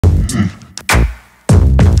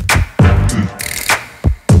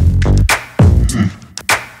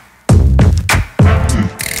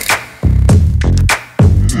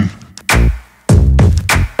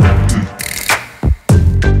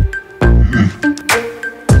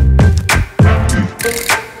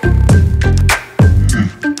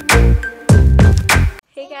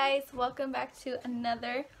back to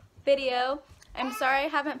another video. I'm sorry I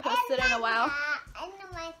haven't posted in a while.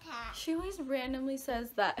 She always randomly says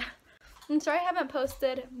that. I'm sorry I haven't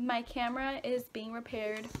posted. My camera is being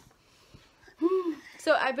repaired.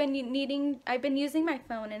 So I've been using my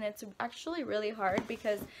phone, and it's actually really hard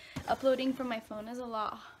because uploading from my phone is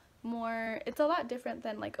it's a lot different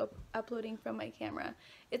than like uploading from my camera.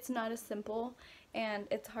 It's not as simple, and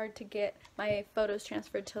it's hard to get my photos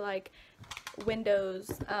transferred to like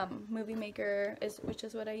Windows Movie Maker, which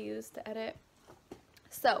is what I use to edit.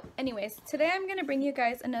 So anyways, today I'm going to bring you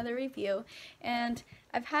guys another review, and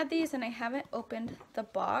I've had these and I haven't opened the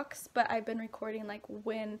box, but I've been recording like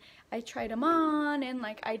when I tried them on, and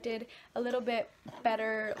like I did a little bit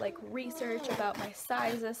better like research about my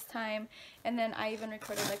size this time, and then I even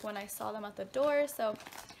recorded like when I saw them at the door. So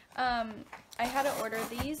I had to order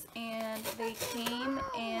these and they came,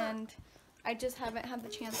 and I just haven't had the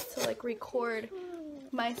chance to like record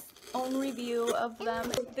my own review of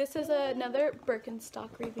them. This is another Birkenstock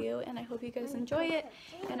review, and I hope you guys enjoy it,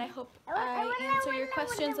 and I hope I answer your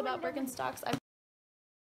questions about Birkenstocks. I've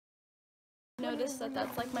noticed that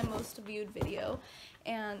that's like my most viewed video,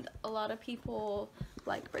 and a lot of people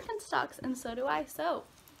like Birkenstocks, and so do I. So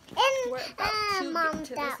we're about to get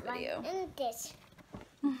to this video. And this.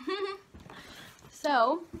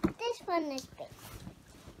 So This one is big.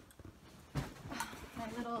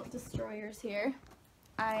 my little destroyers here.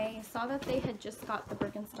 I saw that they had just got the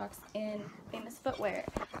Birkenstocks in Famous Footwear,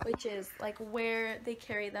 which is like where they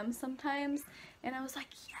carry them sometimes, and I was like,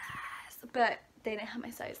 yes, but they didn't have my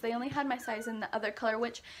size. They only had my size in the other color,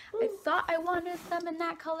 which I thought I wanted them in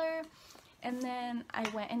that color, and then I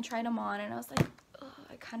went and tried them on, and I was like, oh,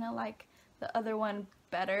 I kind of like the other one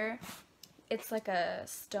better. It's like a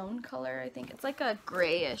stone color, I think. It's like a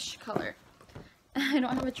grayish color. I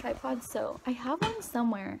don't have a tripod, so I have one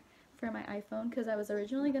somewhere for my iPhone, because I was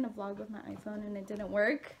originally going to vlog with my iPhone and it didn't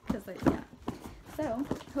work, because yeah. So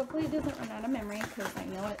hopefully it doesn't run out of memory, because I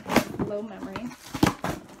know it has low memory.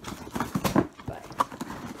 But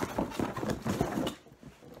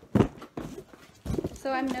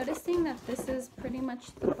so I'm noticing that this is pretty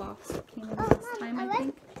much the box that came in last time, I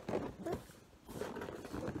think.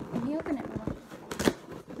 Can you open it, Mama?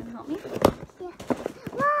 Can you help me? Yeah.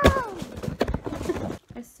 Whoa!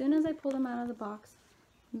 As soon as I pulled them out of the box,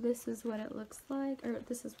 this is what it looks like, or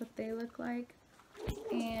this is what they look like.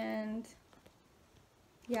 And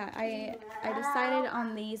yeah, I decided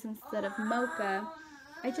on these instead of mocha.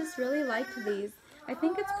 I just really liked these. I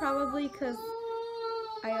think it's probably because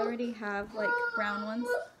I already have like brown ones.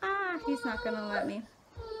 Ah, he's not gonna let me.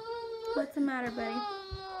 What's the matter, buddy?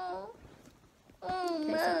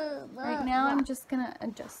 Okay, so right now I'm just gonna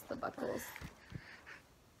adjust the buckles.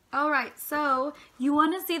 Alright, so you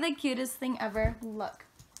want to see the cutest thing ever? Look.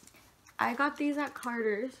 I got these at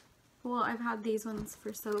Carter's. Well, I've had these ones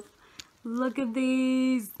for soap. Look at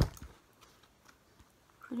these.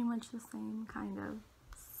 Pretty much the same, kind of.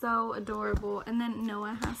 So adorable. And then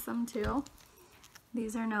Noah has some too.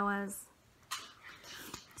 These are Noah's.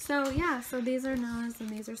 So yeah, so these are Noah's and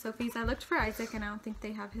these are Sophie's. I looked for Isaac and I don't think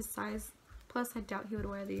they have his size. Plus, I doubt he would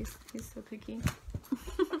wear these. He's so picky.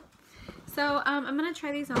 So I'm going to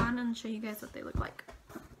try these on and show you guys what they look like.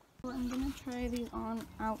 Well, I'm going to try these on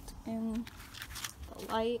out in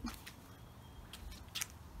the light.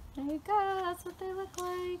 There you go, that's what they look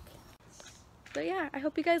like. So yeah, I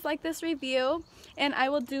hope you guys like this review, and I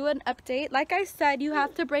will do an update. Like I said, you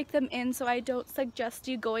have to break them in, so I don't suggest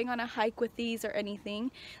you going on a hike with these or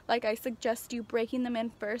anything. Like, I suggest you breaking them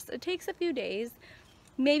in first. It takes a few days,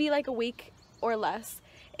 maybe like a week or less,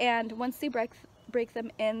 and once you break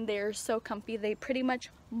them in, they're so comfy. They pretty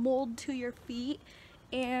much mold to your feet.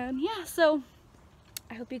 And yeah, so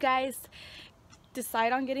I hope you guys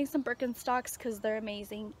decide on getting some Birkenstocks, because they're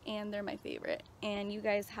amazing and they're my favorite. And you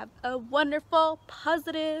guys have a wonderful,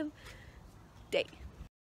 positive day.